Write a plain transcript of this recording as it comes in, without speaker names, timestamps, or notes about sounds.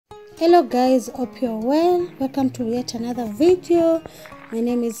Hello guys, hope you're well. Welcome to yet another video. My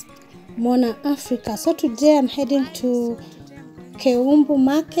name is Mona Africa. So today I'm heading to Keumbu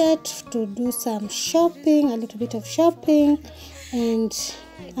market to do some shopping, a little bit of shopping, and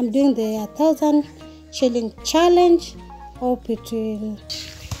I'm doing the 1,000 shilling challenge. Hope it will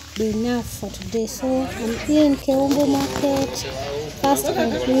be enough for today. So I'm here in Keumbu market. First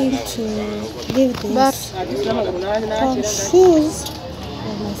I'm going to give this some shoes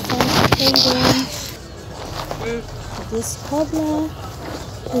for my son's children. This cobbler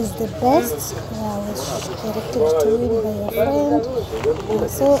is the best. I was directed to him by a friend. And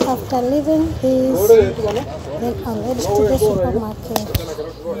so after leaving this, then I'll head to the supermarket.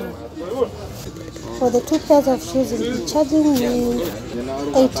 For the 2 pairs of shoes, it will be charging me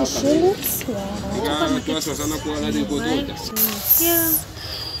 80 shillings. So here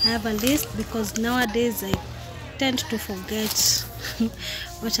I have a list because nowadays I tend to forget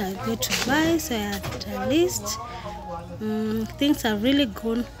what I'm going to buy. So I had a list. Things are really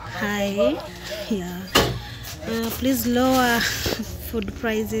gone high. Please lower food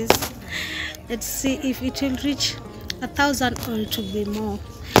prices. Let's see if it will reach 1,000 or it will be more.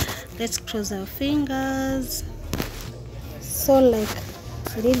 Let's cross our fingers. So like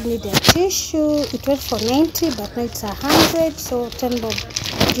I didn't need a tissue. It went for 90, but now it's 100, so 10 bob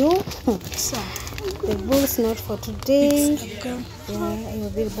due. The books not for today. I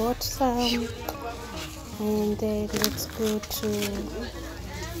already bought some. And then let's go to,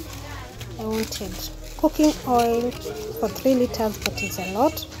 I wanted cooking oil for 3 liters, but it's a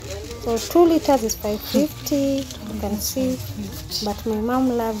lot. So 2 liters is 550, you can see. But my mom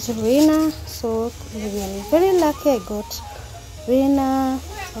loves Rina, so we are very lucky I got Rina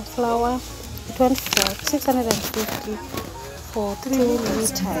flour. It went for 650 for 3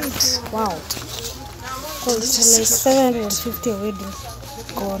 liters. Wow. So it's like 750 already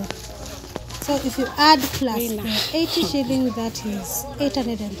gone. So if you add plus 80 shillings, that is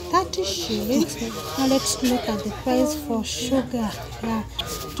 830 shillings. Now let's look at the price for sugar.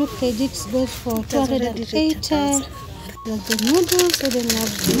 2 kg goes for 280. There's the noodles, Eden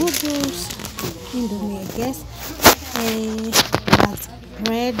loves noodles. Indomie, I guess. That's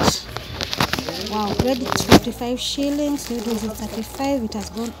bread. Wow, bread is 55 shillings. Noodles is 35. It has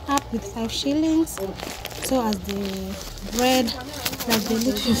gone up with 5 shillings. So as the bread plus the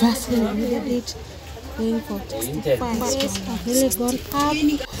little vaseline I needed it, going for 65. I've really gone up.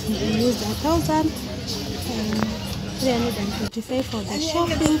 We used 1,325 for the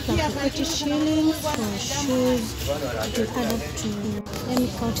shopping plus 80 shillings for shoes. It will add up to, let me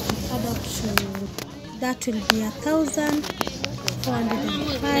count, it will add up to, that will be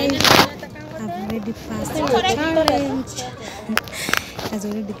 1,405. I've already passed the challenge. Has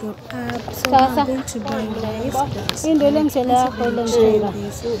already got up, so I'm going to buy rice.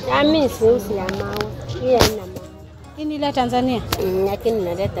 Hii ile Tanzania? Lakini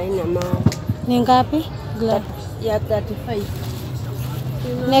naleta ina mawe. Ni ngapi? Ya 35.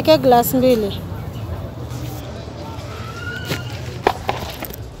 Niweke glass 2.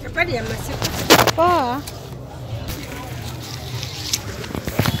 Kapadi ya masiku. Poa.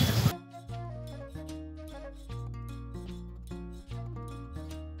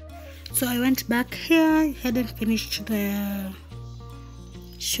 So I went back here, hadn't finished the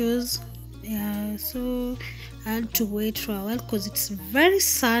shoes. So I had to wait for a while because it's very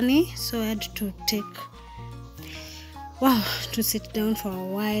sunny. So I had to sit down for a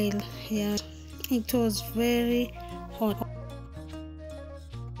while. It was very hot.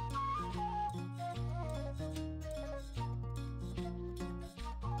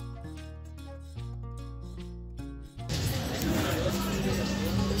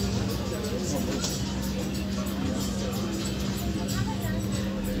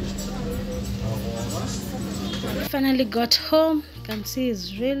 Finally got home. You can see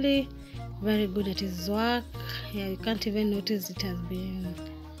he's really very good at his work. You can't even notice it has been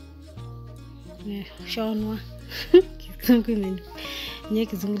shonwa.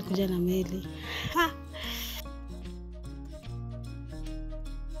 Kizungu kuja na meli.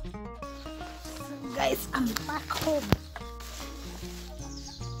 So guys, I'm back home.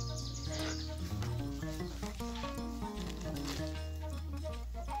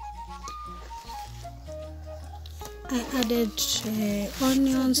 I added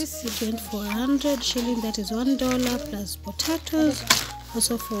onions. It went for 100 shillings, that is $1, plus potatoes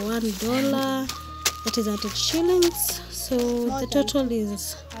also for $1, that is 100 shillings. So the total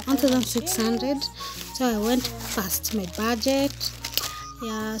is 1,600. So I went past my budget.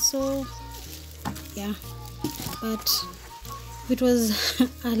 But it was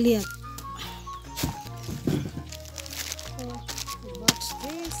earlier. So we bought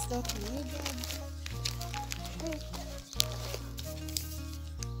this. It's not needed.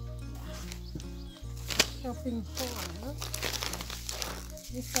 Shopping haul.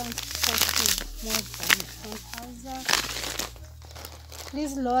 This one's costing more than 1,000.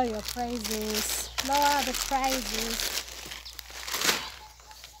 Please lower your prices. Lower the prices.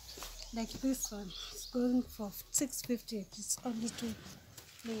 Like this one, it's going for 650. It's only 2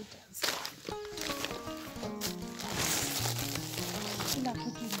 liters. Kila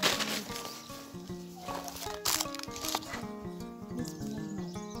kitu inapanda. This one.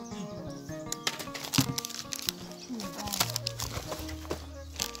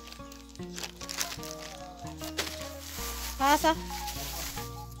 Sasa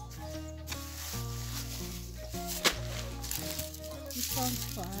this one's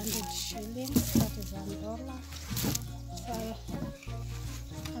for 100 shillings, that is $1. So,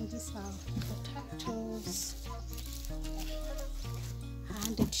 and these are potatoes,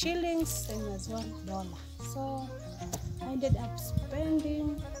 100 shillings, same as $1. So I ended up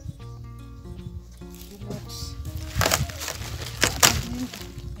spending a lot.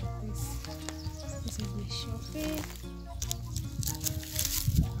 This is my shopping.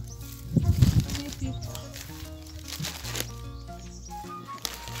 People.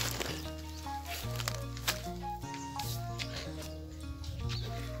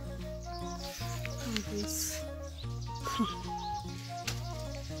 This.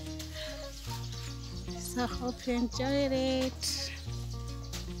 So I hope you enjoyed it.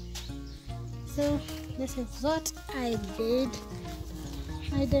 So this is what I did.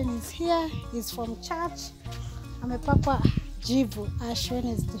 Aiden is here. He's from church. Amepakwa jivu Ash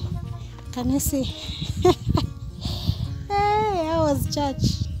Wednesday. Can you see? Hey, how was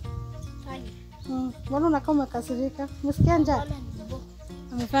church? Mbona unakaa umekasirika? Umesikia njaa?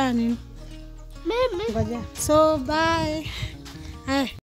 Amefanya nini? Mimi. Ngoja. So bye.